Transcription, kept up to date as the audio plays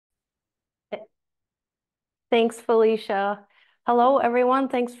Thanks, Felicia. Hello, everyone.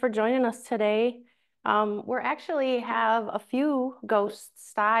 Thanks for joining us today. We're actually have a few ghost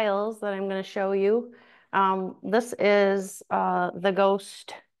styles that I'm going to show you. This is the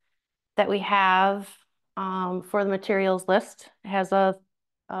ghost that we have for the materials list. It has a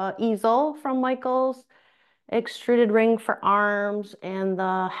easel from Michaels, extruded ring for arms, and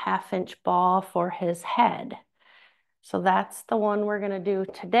the 1/2-inch ball for his head. So that's the one we're going to do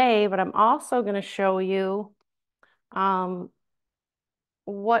today, but I'm also going to show you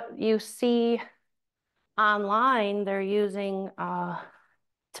what you see online. They're using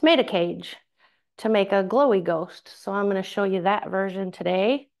tomato cage to make a glowy ghost. So I'm going to show you that version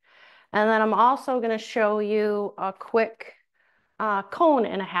today. And then I'm also going to show you a quick cone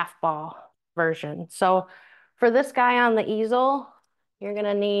and a half ball version. So for this guy on the easel, you're going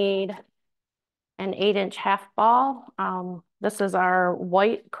to need an 8-inch half ball. This is our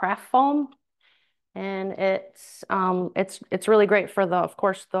white CraftFōM. And it's really great for of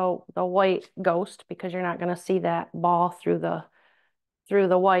course the white ghost, because you're not going to see that ball through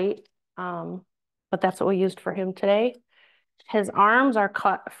the white. But that's what we used for him today. His arms are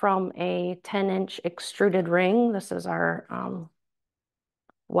cut from a 10-inch extruded ring. This is our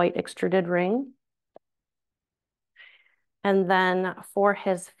white extruded ring. And then for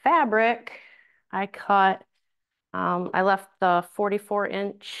his fabric, I left the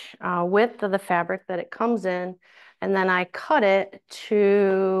 44-inch width of the fabric that it comes in, and then I cut it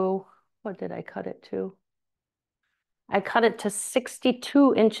to, what did I cut it to? I cut it to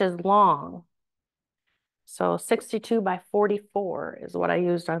 62 inches long. So 62 by 44 is what I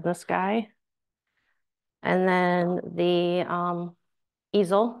used on this guy. And then the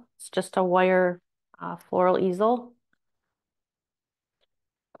easel, it's just a wire floral easel.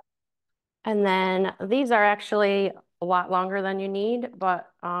 And then these are actually a lot longer than you need, but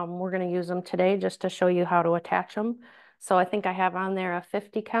we're going to use them today just to show you how to attach them. So I think I have on there a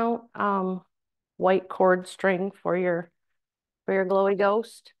 50 count white cord string for your glowy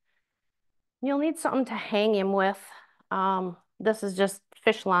ghost. You'll need something to hang him with. This is just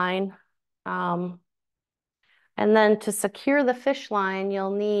fish line. And then to secure the fish line,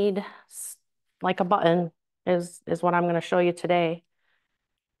 you'll need like a button is what I'm going to show you today.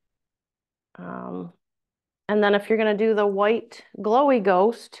 And then if you're going to do the white glowy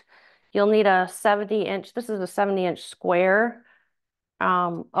ghost, you'll need a 70-inch, this is a 70-inch square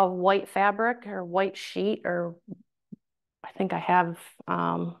of white fabric or white sheet, or I think I have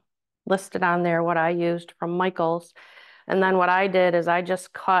listed on there what I used from Michaels. And then what I did is I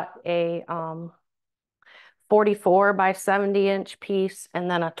just cut a 44 by 70-inch piece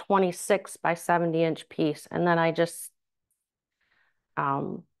and then a 26 by 70-inch piece. And then I just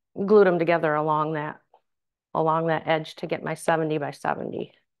glued them together along that edge to get my 70 by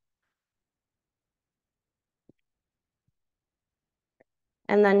 70.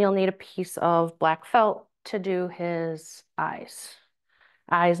 And then you'll need a piece of black felt to do his eyes.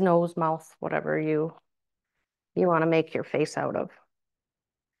 Eyes, nose, mouth, whatever you want to make your face out of.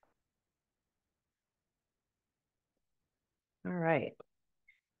 All right.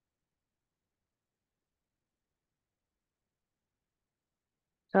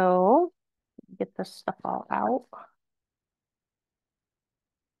 So get this stuff all out.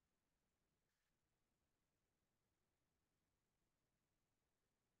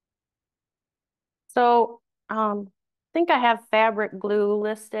 So I think I have fabric glue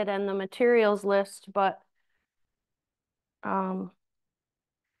listed and the materials list, but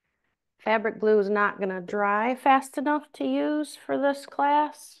fabric glue is not going to dry fast enough to use for this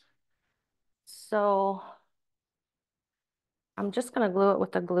class. So I'm just going to glue it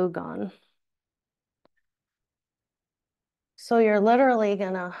with a glue gun. So you're literally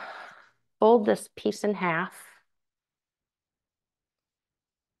going to fold this piece in half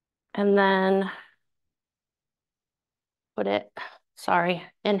and then put it,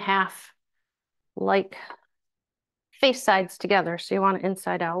 in half, like face sides together. So you want it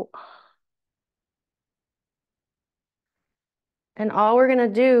inside out. And all we're going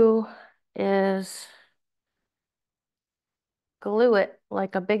to do is glue it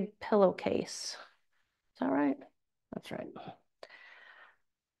like a big pillowcase. Is that right? That's right.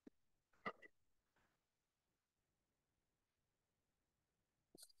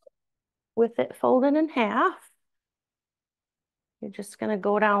 With it folded in half, you're just going to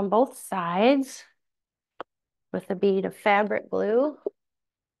go down both sides with a bead of fabric glue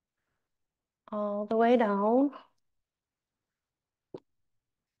all the way down.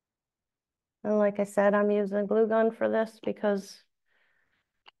 And like I said, I'm using a glue gun for this because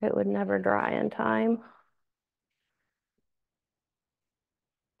it would never dry in time.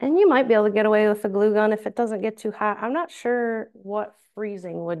 And you might be able to get away with a glue gun if it doesn't get too hot. I'm not sure what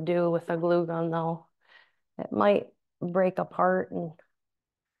freezing would do with a glue gun though. It might break apart and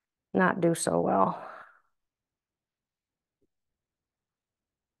not do so well.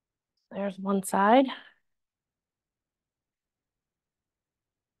 There's one side.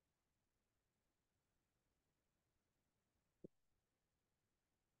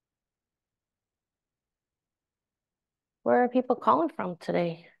 Where are people calling from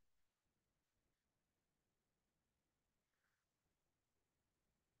today?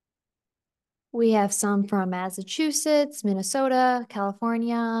 We have some from Massachusetts, Minnesota,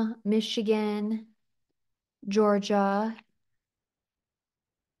 California, Michigan, Georgia.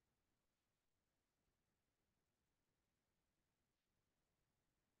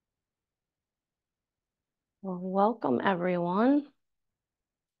 Well, welcome everyone.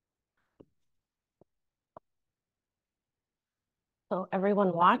 So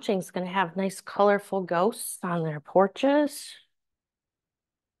everyone watching is going to have nice colorful ghosts on their porches.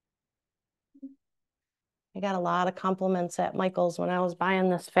 I got a lot of compliments at Michael's when I was buying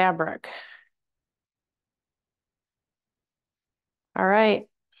this fabric. All right,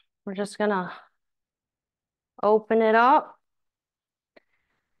 we're just gonna open it up.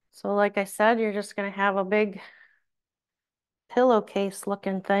 So like I said, you're just gonna have a big pillowcase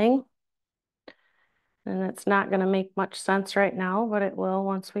looking thing. And it's not gonna make much sense right now, but it will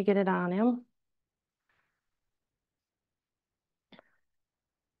once we get it on him.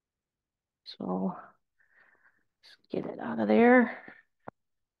 So just get it out of there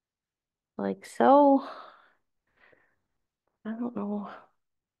like so. I don't know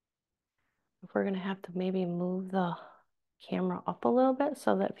if we're gonna have to maybe move the camera up a little bit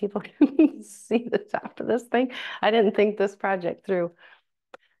so that people can see the top of this thing. I didn't think this project through.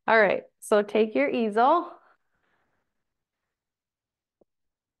 All right, so take your easel.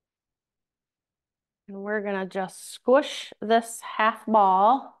 And we're gonna just squish this half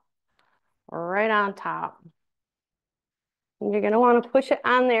ball right on top. And you're gonna wanna push it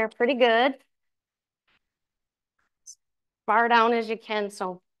on there pretty good. As far down as you can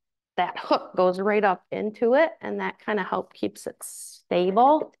so that hook goes right up into it, and that kind of helps keeps it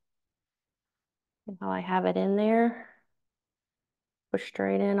stable. Now I have it in there. Push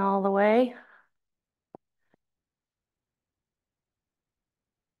straight in all the way.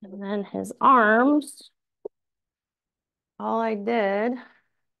 And then his arms, all I did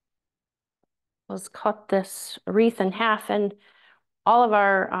was cut this wreath in half, and all of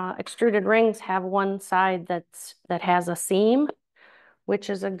our extruded rings have one side that has a seam, which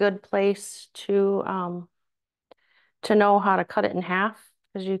is a good place to know how to cut it in half,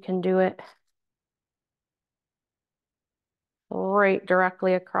 because you can do it right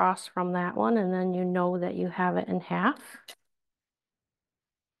directly across from that one, and then you know that you have it in half.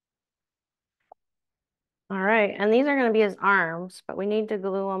 All right, and these are going to be his arms, but we need to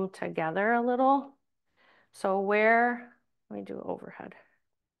glue them together a little. So let me do overhead.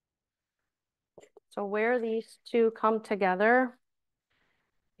 So where these two come together,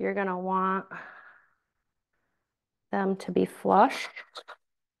 you're going to want them to be flush.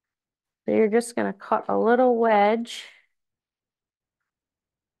 So you're just going to cut a little wedge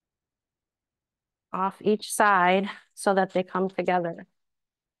off each side so that they come together.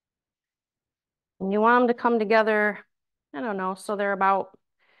 And you want them to come together, I don't know, so they're about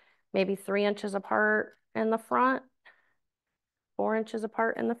maybe 3 inches apart in the front, 4 inches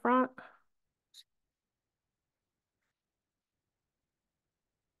apart in the front.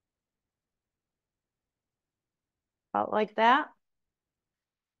 About like that.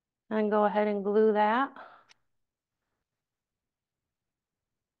 And go ahead and glue that.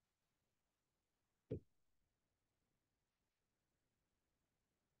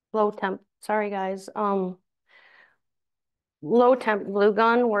 Low temp, sorry guys. Low-Temp Glue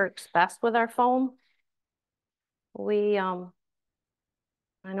Gun works best with our foam. I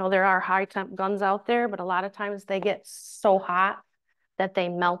know there are high-temp guns out there, but a lot of times they get so hot that they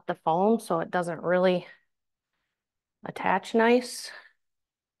melt the foam, so it doesn't really attach nice.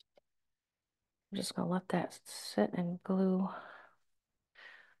 I'm just gonna let that sit and glue.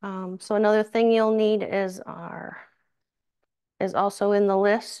 So another thing you'll need is also in the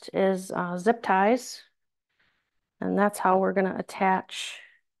list is zip ties. And that's how we're gonna attach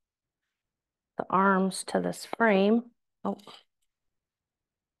the arms to this frame. Oh,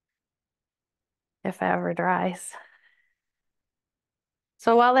 if it ever dries.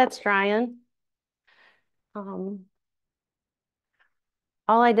 So while that's drying, all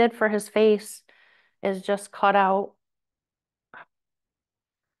I did for his face is just cut out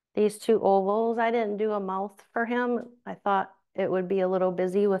these two ovals. I didn't do a mouth for him. I thought it would be a little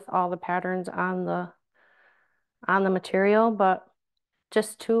busy with all the patterns on the material, but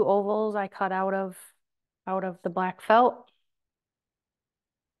just 2 ovals I cut out of the black felt.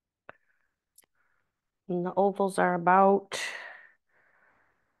 And the ovals are about,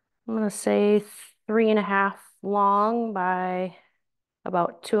 I'm gonna say 3.5 long by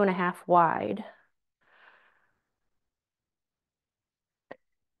about 2.5 wide.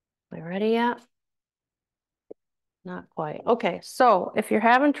 We ready yet? Not quite. Okay, so if you're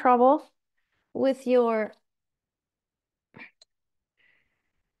having trouble with your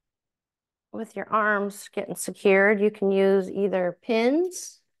arms getting secured, you can use either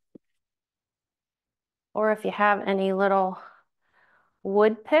pins, or if you have any little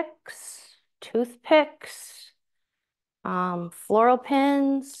wood picks, toothpicks, floral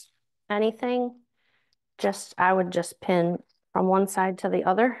pins, anything, I would just pin from one side to the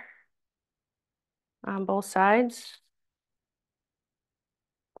other on both sides,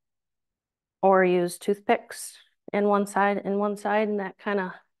 or use toothpicks in one side and that kind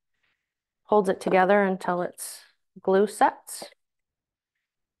of holds it together until it's glue sets.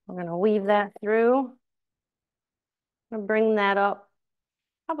 We're gonna weave that through. I'm gonna bring that up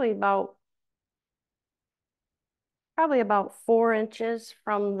probably about 4 inches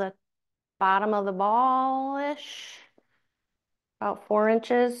from the bottom of the ball-ish. About 4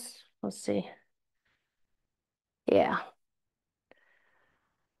 inches. Let's see. Yeah.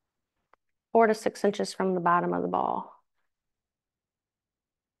 4 to 6 inches from the bottom of the ball.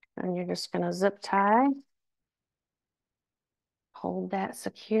 And you're just gonna zip tie. Hold that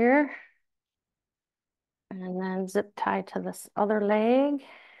secure. And then zip tie to this other leg.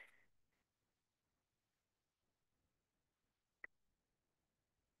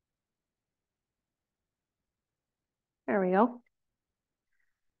 There we go.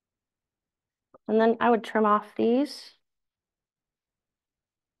 And then I would trim off these.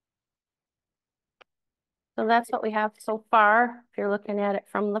 So that's what we have so far, if you're looking at it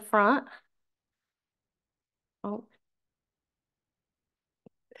from the front. Oh.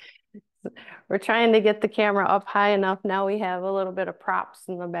 We're trying to get the camera up high enough. Now we have a little bit of props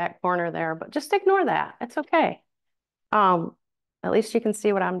in the back corner there, but just ignore that. It's okay. At least you can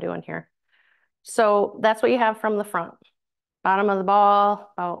see what I'm doing here. So that's what you have from the front. Bottom of the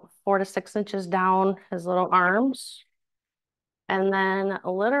ball, about 4 to 6 inches down his little arms. And then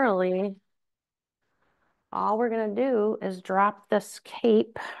literally all we're gonna do is drop this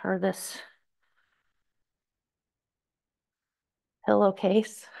cape or this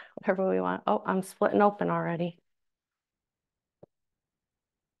pillowcase, whatever we want. Oh, I'm splitting open already.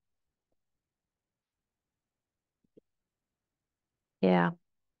 Yeah,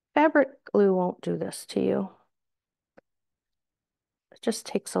 fabric glue won't do this to you. It just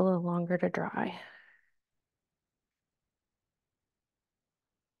takes a little longer to dry.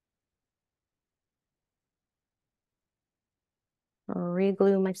 I'll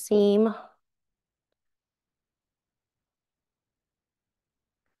re-glue my seam.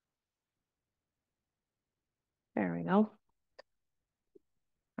 There we go.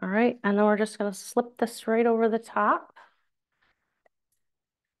 All right, and then we're just gonna slip this right over the top.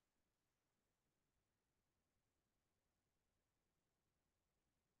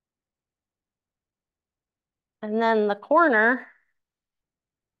 And then the corner,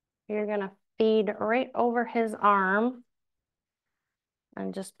 you're gonna feed right over his arm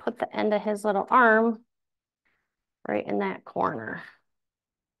and just put the end of his little arm right in that corner.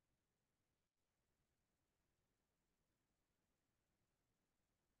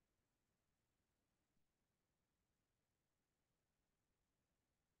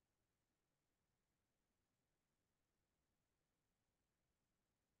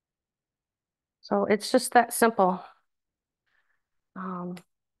 So it's just that simple. So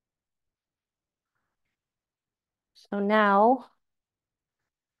now,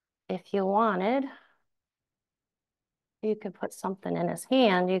 if you wanted, you could put something in his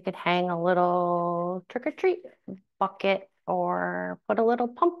hand. You could hang a little trick-or-treat bucket or put a little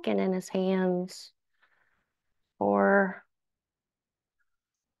pumpkin in his hands or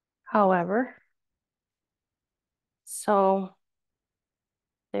however. So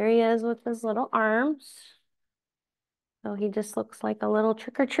there he is with his little arms. So he just looks like a little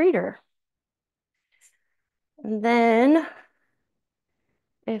trick-or-treater. And then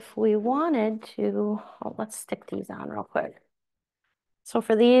if we wanted to, oh, let's stick these on real quick. So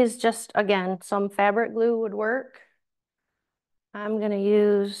for these, just again, some fabric glue would work. I'm gonna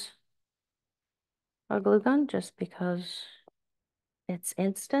use a glue gun just because it's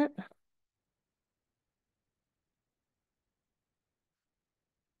instant.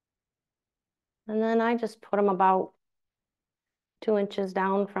 And then I just put them about 2 inches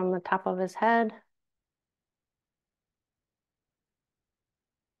down from the top of his head.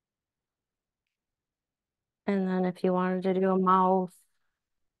 And then if you wanted to do a mouth,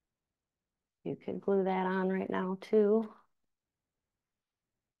 you could glue that on right now too.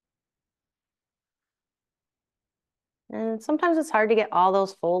 And sometimes it's hard to get all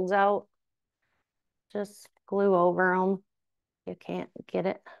those folds out. Just glue over them. You can't get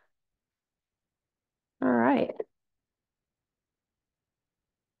it. All right.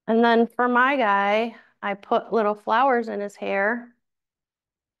 And then for my guy, I put little flowers in his hair.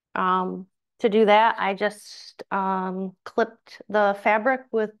 To do that, I just clipped the fabric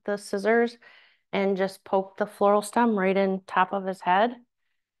with the scissors and just poked the floral stem right in top of his head.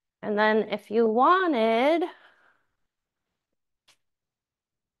 And then if you wanted,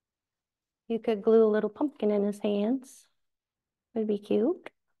 you could glue a little pumpkin in his hands. Would be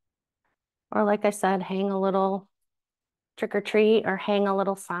cute. Or like I said, hang a little trick or treat or hang a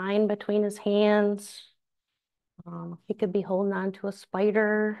little sign between his hands. He could be holding on to a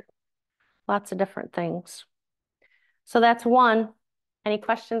spider. Lots of different things. So that's one. Any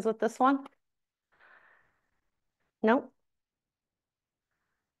questions with this one? Nope.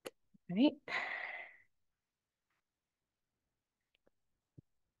 All right.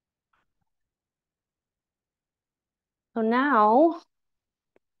 So now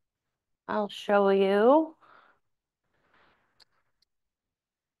I'll show you.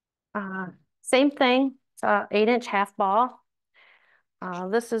 Uh, Same thing. It's a 8-inch half ball.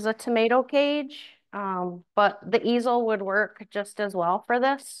 This is a tomato cage, but the easel would work just as well for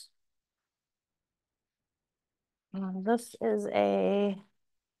this. This is a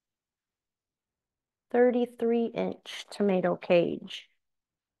 33-inch tomato cage.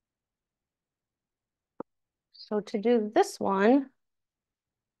 So to do this one,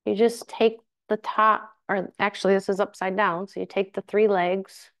 you just take the top, or actually this is upside down. So you take the 3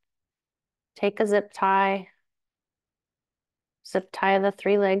 legs, take a zip tie the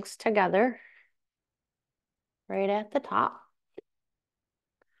 3 legs together right at the top.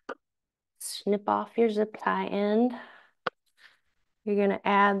 Snip off your zip tie end. You're gonna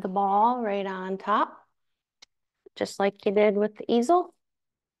add the ball right on top, just like you did with the easel.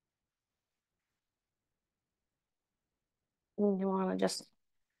 And you wanna just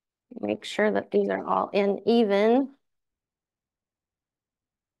make sure that these are all in even.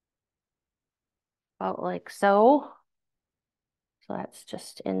 About like so. So that's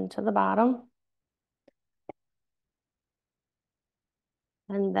just into the bottom.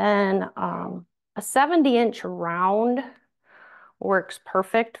 And then a 70-inch round works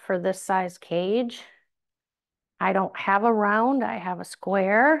perfect for this size cage. I don't have a round, I have a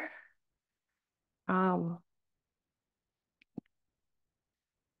square. But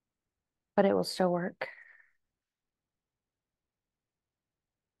it will still work.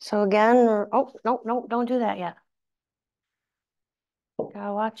 So again, oh, no, no, don't do that yet.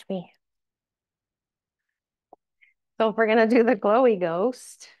 Gotta watch me. So if we're gonna do the glowy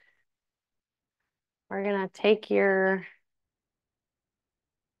ghost, we're gonna take your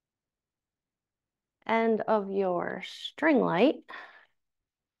end of your string light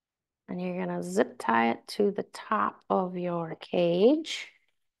and you're gonna zip tie it to the top of your cage.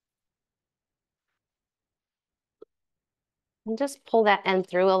 And just pull that end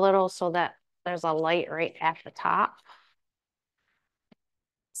through a little so that there's a light right at the top.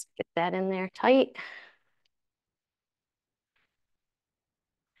 Let's get that in there tight.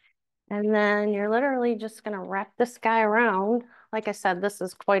 And then you're literally just gonna wrap this guy around. Like I said, this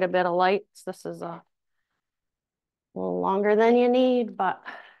is quite a bit of lights. This is a little longer than you need, but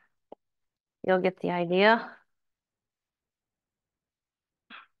you'll get the idea.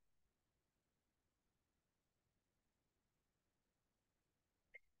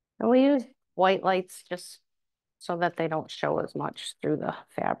 And we use white lights just so that they don't show as much through the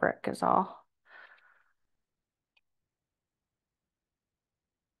fabric is all.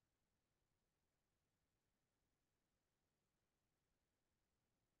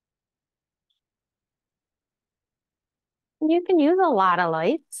 You can use a lot of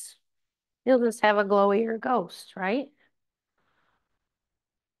lights. You'll just have a glowier ghost, right?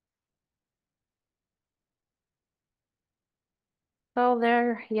 So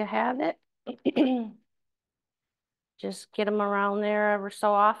there you have it. Just get them around there ever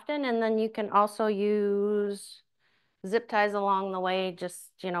so often. And then you can also use zip ties along the way, just,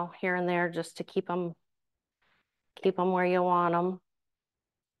 you know, here and there, just to keep them where you want them.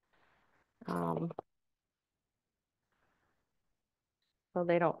 So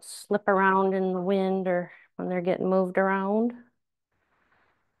they don't slip around in the wind or when they're getting moved around.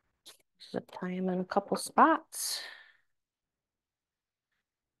 Zip tie them in a couple spots.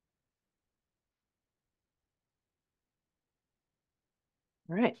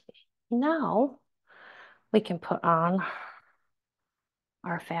 All right, now we can put on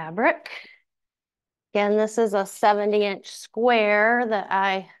our fabric. Again, this is a 70-inch square that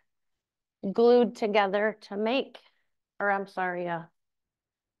I glued together to make, or I'm sorry,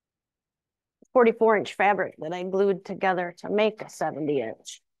 44-inch fabric that I glued together to make a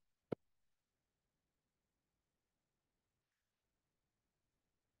 70-inch.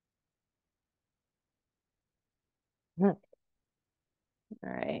 All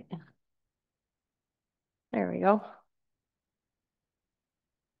right, there we go.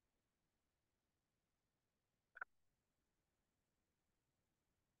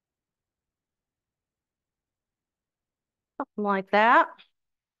 Something like that.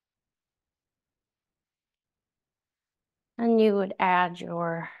 And you would add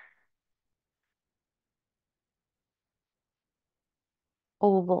your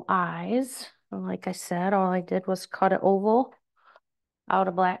oval eyes. And like I said, all I did was cut an oval out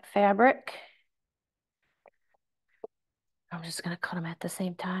of black fabric. I'm just gonna cut them at the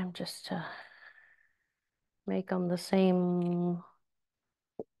same time just to make them the same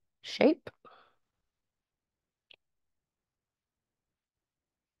shape.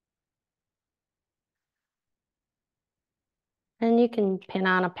 And you can pin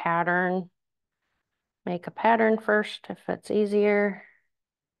on a pattern. Make a pattern first if it's easier.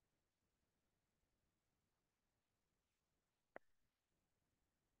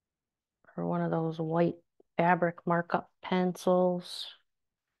 Or one of those white fabric markup pencils.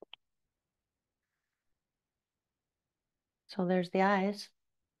 So there's the eyes.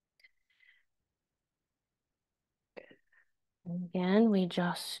 And again, we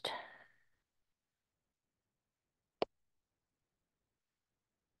just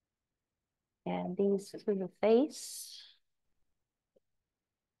add these to the face.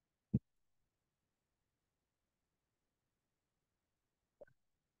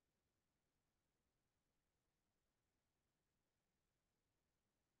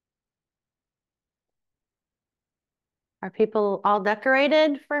 Are people all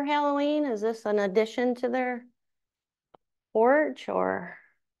decorated for Halloween? Is this an addition to their porch, or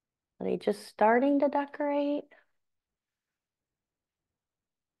are they just starting to decorate?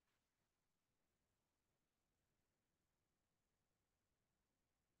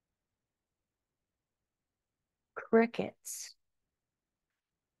 Crickets.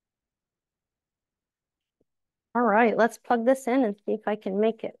 All right, let's plug this in and see if I can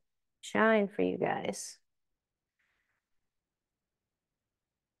make it shine for you guys.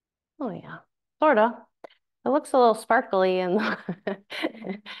 Oh yeah, sorta. It looks a little sparkly in the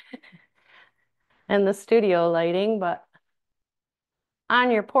in the studio lighting, but on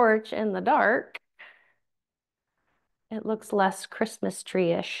your porch in the dark, it looks less Christmas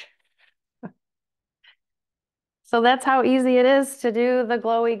tree-ish. So that's how easy it is to do the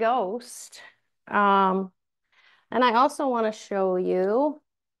glowy ghost. And I also want to show you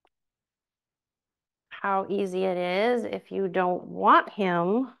how easy it is if you don't want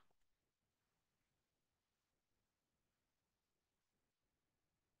him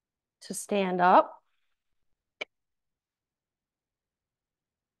to stand up.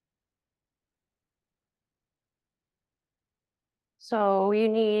 So you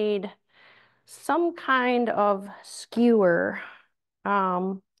need some kind of skewer.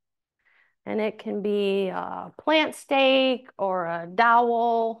 And it can be a plant stake or a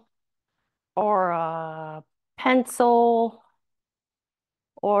dowel or a pencil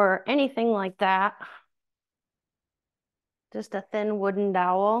or anything like that. Just a thin wooden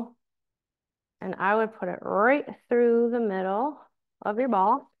dowel. And I would put it right through the middle of your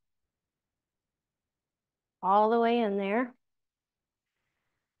ball, all the way in there.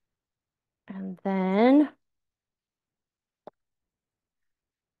 And then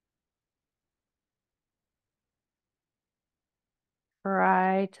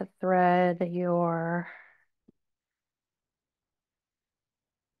try to thread your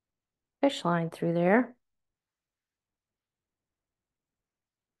fish line through there.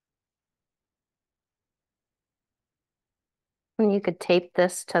 And you could tape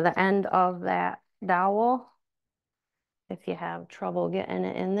this to the end of that dowel if you have trouble getting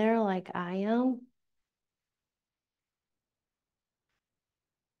it in there like I am.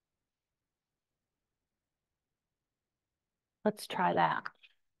 Let's try that.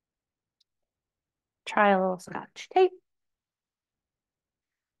 Try a little Scotch tape.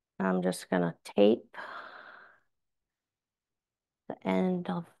 I'm just gonna tape the end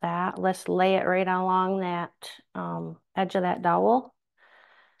of that. Let's lay it right along that edge of that dowel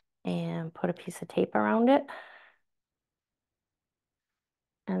and put a piece of tape around it.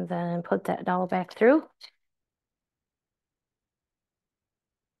 And then put that dowel back through.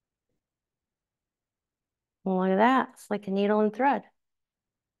 Look at that. It's like a needle and thread.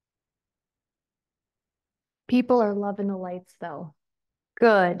 People are loving the lights though.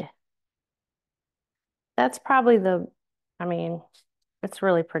 Good. That's probably I mean, it's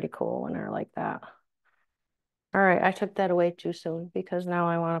really pretty cool when they're like that. All right, I took that away too soon because now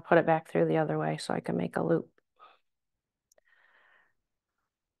I want to put it back through the other way so I can make a loop.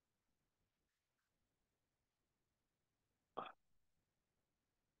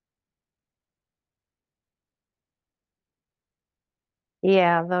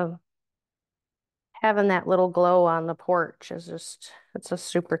 Yeah, having that little glow on the porch is it's a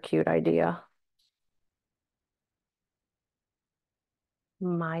super cute idea.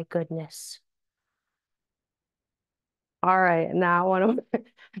 My goodness. All right, not one of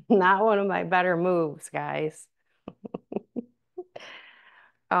not one of my better moves, guys.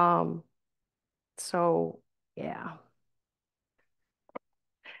 Um, so yeah.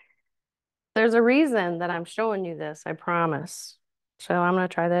 There's a reason that I'm showing you this, I promise. So I'm gonna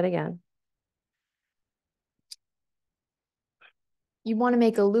try that again. You want to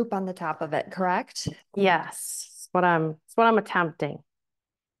make a loop on the top of it, correct? Yes, it's what I'm attempting.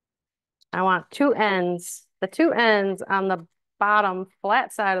 I want the two ends on the bottom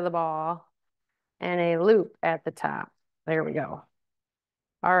flat side of the ball and a loop at the top. There we go.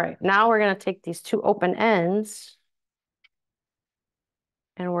 All right, now we're gonna take these two open ends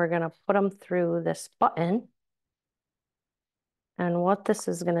and we're gonna put them through this button. And what this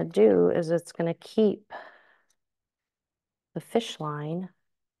is gonna do is it's gonna keep the fish line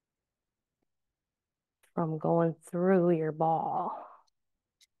from going through your ball,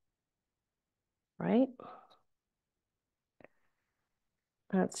 right?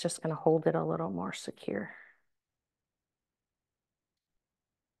 And it's just gonna hold it a little more secure.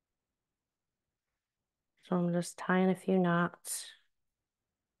 So I'm just tying a few knots.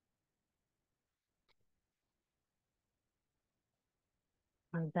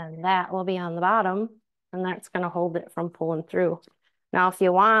 And then that will be on the bottom, and that's gonna hold it from pulling through. Now, if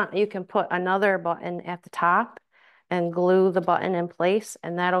you want, you can put another button at the top and glue the button in place,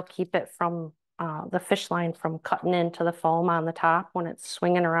 and that'll keep it from the fish line from cutting into the foam on the top when it's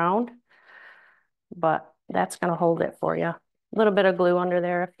swinging around. But that's gonna hold it for you. A little bit of glue under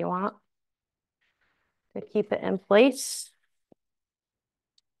there if you want to keep it in place.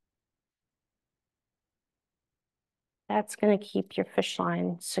 That's gonna keep your fish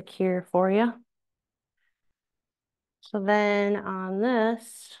line secure for you. So then on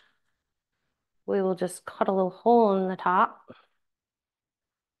this, we will just cut a little hole in the top.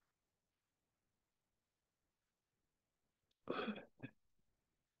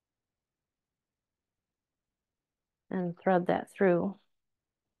 And thread that through.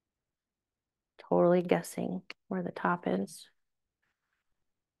 Totally guessing where the top is.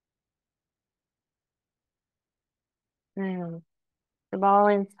 And the ball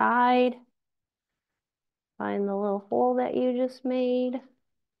inside. Find the little hole that you just made.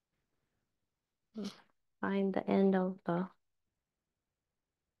 Find the end of the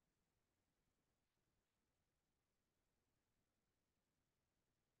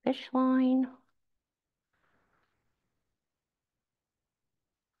fish line.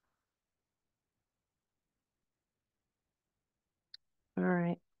 All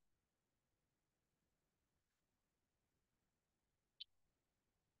right.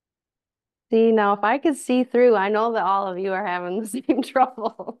 See, now if I could see through, I know that all of you are having the same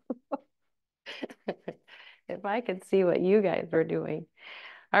trouble. If I could see what you guys were doing.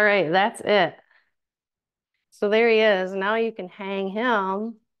 All right, that's it. So there he is. Now you can hang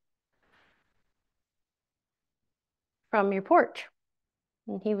him from your porch.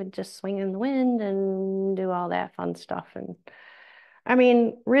 And he would just swing in the wind and do all that fun stuff. And I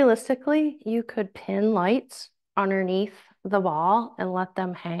mean, realistically, you could pin lights underneath the ball and let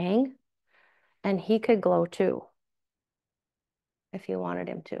them hang, and he could glow too, if you wanted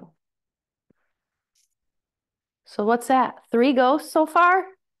him to. So what's that? 3 ghosts so far?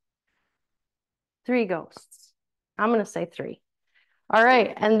 3 ghosts. I'm gonna say 3. All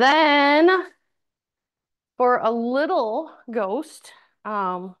right, and then for a little ghost,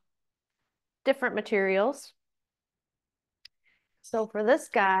 different materials. So for this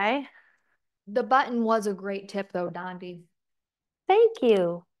guy, The button was a great tip though, Dondi. thank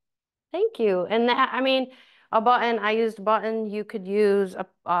you. Thank you. And that, I mean, I used a button. You could use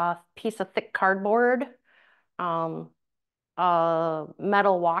a piece of thick cardboard, um, a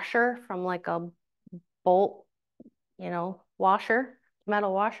metal washer from like a bolt, washer,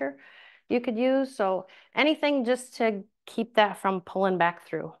 metal washer you could use. So anything just to keep that from pulling back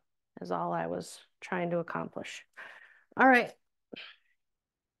through is all I was trying to accomplish. All right.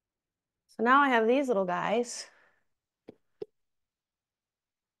 So now I have these little guys.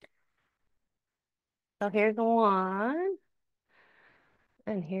 So here's one,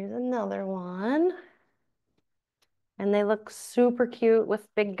 and here's another one. And they look super cute with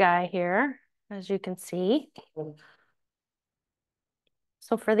big guy here, as you can see.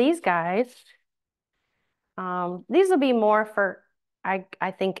 So for these guys, these will be more for,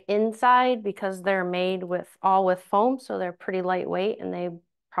 I think, inside because they're made with all with foam, so they're pretty lightweight and they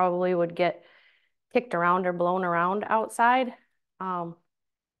probably would get kicked around or blown around outside,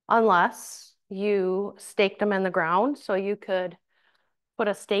 unless you staked them in the ground. So you could put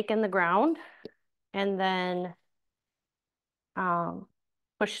a stake in the ground and then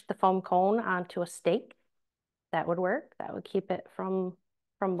push the foam cone onto a stake. That would work. That would keep it from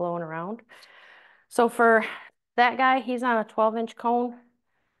blowing around. So for that guy, he's on a 12-inch cone.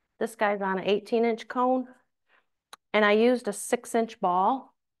 This guy's on an 18-inch cone. And I used a 6-inch ball.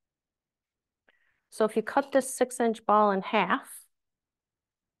 So if you cut this 6-inch ball in half,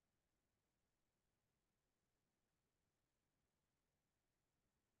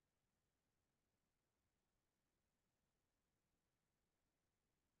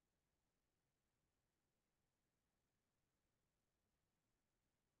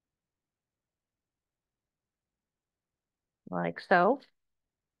 like so,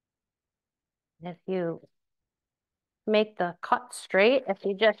 if you make the cut straight, if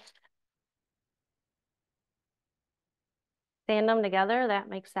you just sand them together, that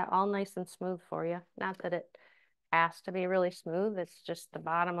makes that all nice and smooth for you. Not that it has to be really smooth, it's just the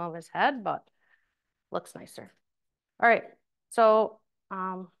bottom of his head, but looks nicer. All right, so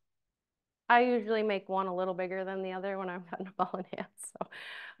I usually make one a little bigger than the other when I'm cutting a ball in half. So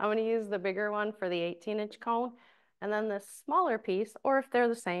I'm going to use the bigger one for the 18-inch cone. And then the smaller piece, or if they're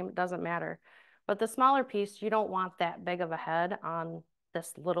the same, it doesn't matter. But the smaller piece, you don't want that big of a head on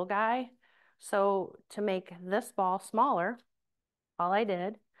this little guy. So to make this ball smaller, all I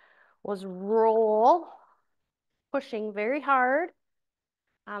did was roll, pushing very hard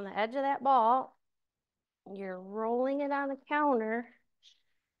on the edge of that ball. You're rolling it on the counter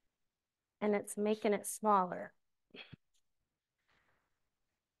and it's making it smaller.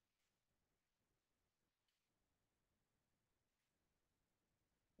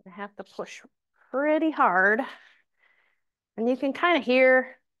 I have to push pretty hard. And you can kind of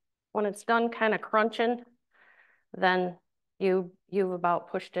hear when it's done kind of crunching, then you've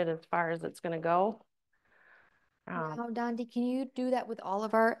about pushed it as far as it's going to go. Now, Dondi, can you do that with all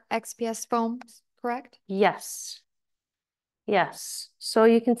of our XPS foams, correct? Yes. Yes. So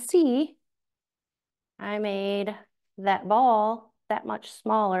you can see I made that ball that much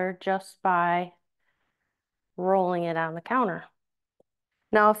smaller just by rolling it on the counter.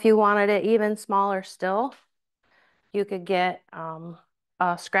 Now, if you wanted it even smaller still, you could get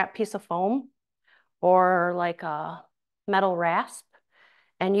a scrap piece of foam or like a metal rasp,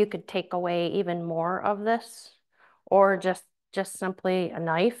 and you could take away even more of this, or just simply a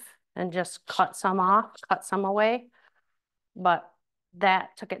knife and just cut some off, cut some away. But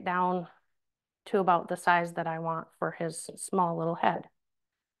that took it down to about the size that I want for his small little head.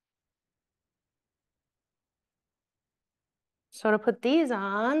 So to put these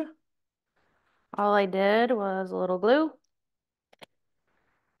on, all I did was a little glue,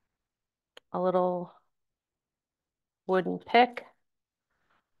 a little wooden pick,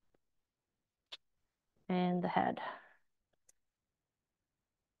 and the head.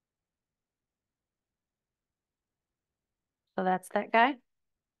 So that's that guy.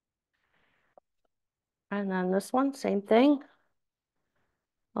 And then this one, same thing.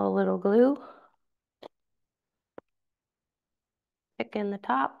 A little glue, pick in the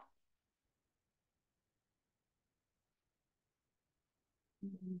top.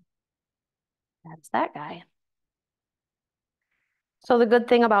 That's that guy. So the good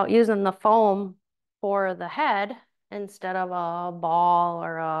thing about using the foam for the head instead of a ball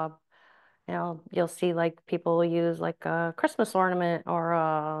or you'll see like people use like a Christmas ornament or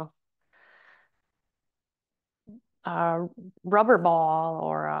a rubber ball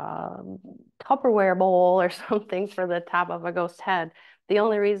or a Tupperware bowl or something for the top of a ghost head. The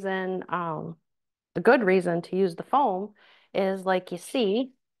only reason, the good reason to use the foam is like you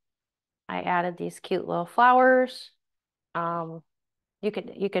see, I added these cute little flowers. Um, you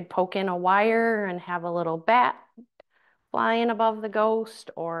could poke in a wire and have a little bat flying above the ghost,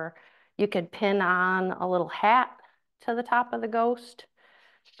 or you could pin on a little hat to the top of the ghost.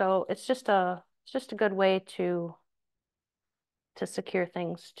 So it's just a good way to secure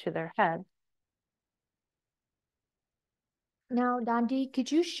things to their head. Now, Dondi,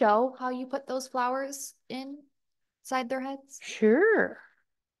 could you show how you put those flowers inside their heads? Sure.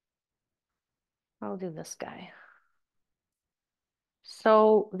 I'll do this guy.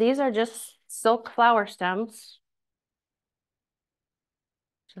 So these are just silk flower stems.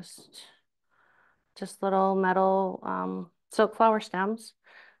 Just little metal silk flower stems.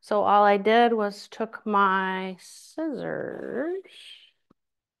 So all I did was took my scissors.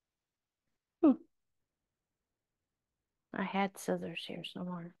 I had scissors here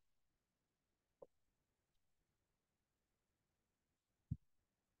somewhere.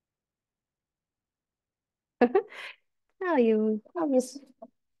 I'll just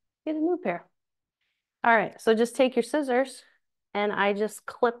get a new pair. All right, so just take your scissors and I just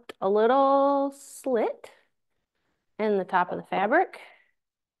clipped a little slit in the top of the fabric.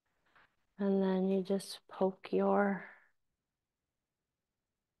 And then you just poke your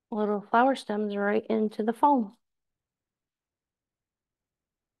little flower stems right into the foam.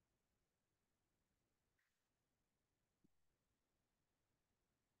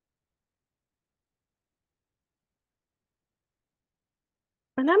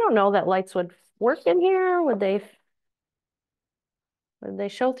 And I don't know that lights would work in here. Would they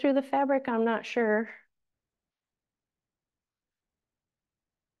show through the fabric? I'm not sure.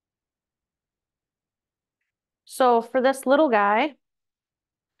 So for this little guy,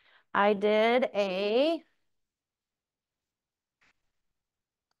 I did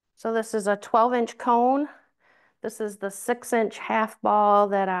so this is a 12-inch cone. This is the 6-inch half ball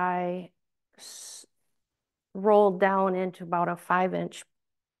that I rolled down into about a 5-inch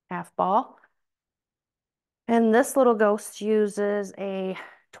half ball. And this little ghost uses a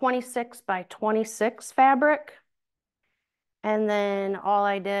 26 by 26 fabric. And then all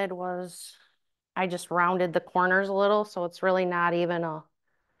I did was I just rounded the corners a little, so it's really not even a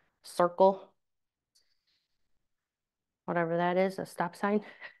circle, whatever that is, a stop sign.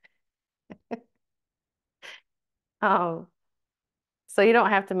 Um, so you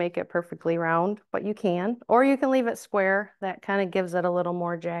don't have to make it perfectly round, but you can, or you can leave it square. That kind of gives it a little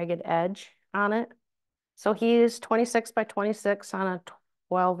more jagged edge on it. So he's 26 by 26 on a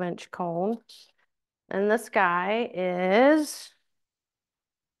 12-inch cone. And this guy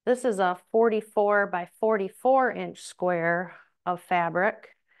this is a 44 by 44-inch square of fabric.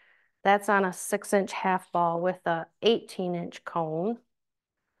 That's on a 6-inch half ball with a 18-inch cone.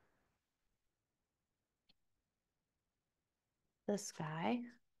 This guy.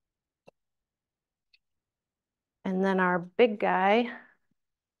 And then our big guy,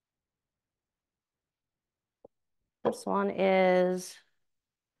 this one is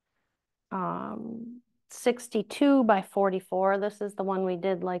 62 by 44. This is the one we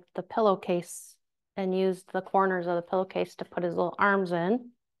did like the pillowcase and used the corners of the pillowcase to put his little arms in.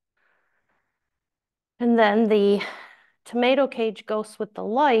 And then the tomato cage ghost with the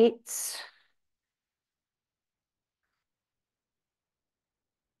lights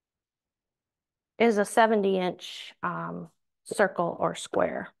is a 70-inch circle or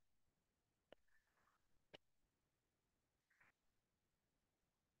square.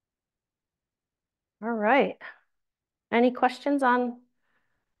 All right. Any questions on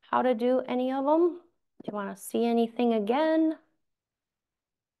how to do any of them? Do you want to see anything again?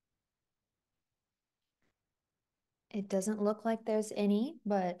 It doesn't look like there's any,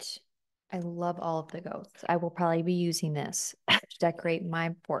 but I love all of the ghosts. I will probably be using this to decorate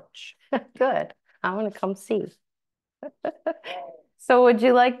my porch. Good. I want to come see. So would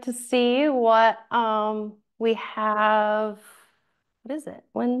you like to see what we have? What is it?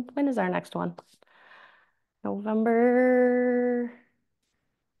 When is our next one? November.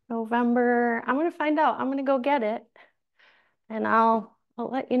 I'm gonna find out. I'm gonna go get it and I'll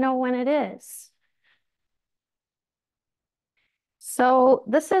let you know when it is. So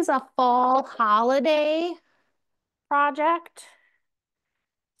this is a fall holiday project.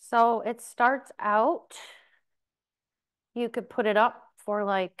 So it starts out, you could put it up for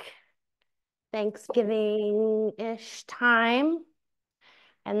like Thanksgiving-ish time.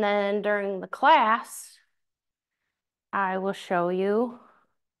 And then during the class, I will show you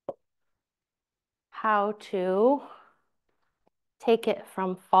how to take it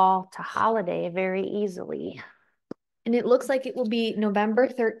from fall to holiday very easily. And it looks like it will be November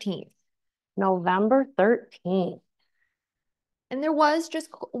 13th. November 13th. And there was just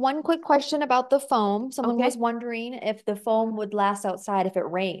one quick question about the foam. Someone Okay. was wondering if the foam would last outside if it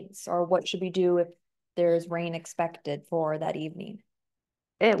rains, or what should we do if there's rain expected for that evening?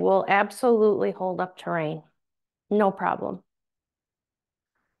 It will absolutely hold up to rain. No problem.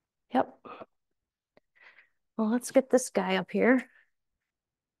 Yep. Well, let's get this guy up here.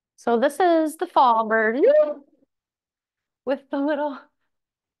 So this is the fall version with the little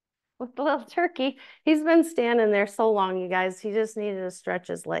turkey. He's been standing there so long, you guys. He just needed to stretch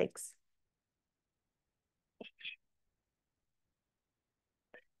his legs.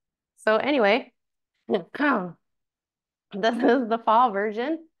 So anyway, this is the fall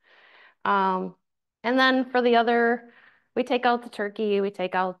version. Um, and then for the other, we take out the turkey, we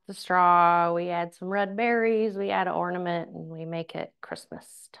take out the straw, we add some red berries, we add an ornament, and we make it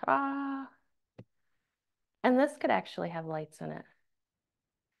Christmas. Ta-da! And this could actually have lights in it.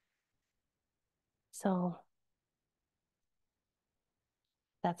 So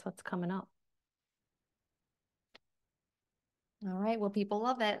that's what's coming up. All right. Well, people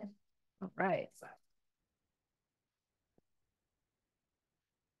love it. All right.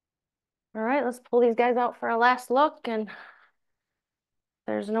 All right, let's pull these guys out for a last look, and if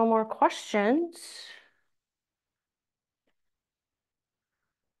there's no more questions,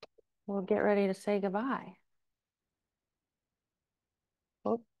 we'll get ready to say goodbye.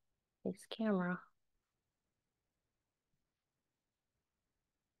 Oh, this camera.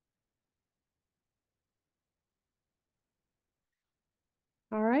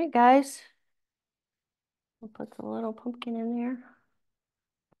 All right, guys. We'll put the little pumpkin in there.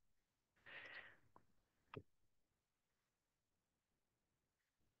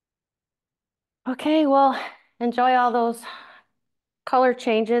 Okay, well, enjoy all those color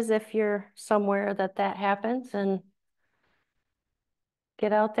changes if you're somewhere that happens, and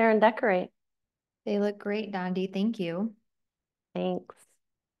get out there and decorate. They look great, Dondi. Thank you. Thanks.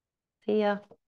 See ya.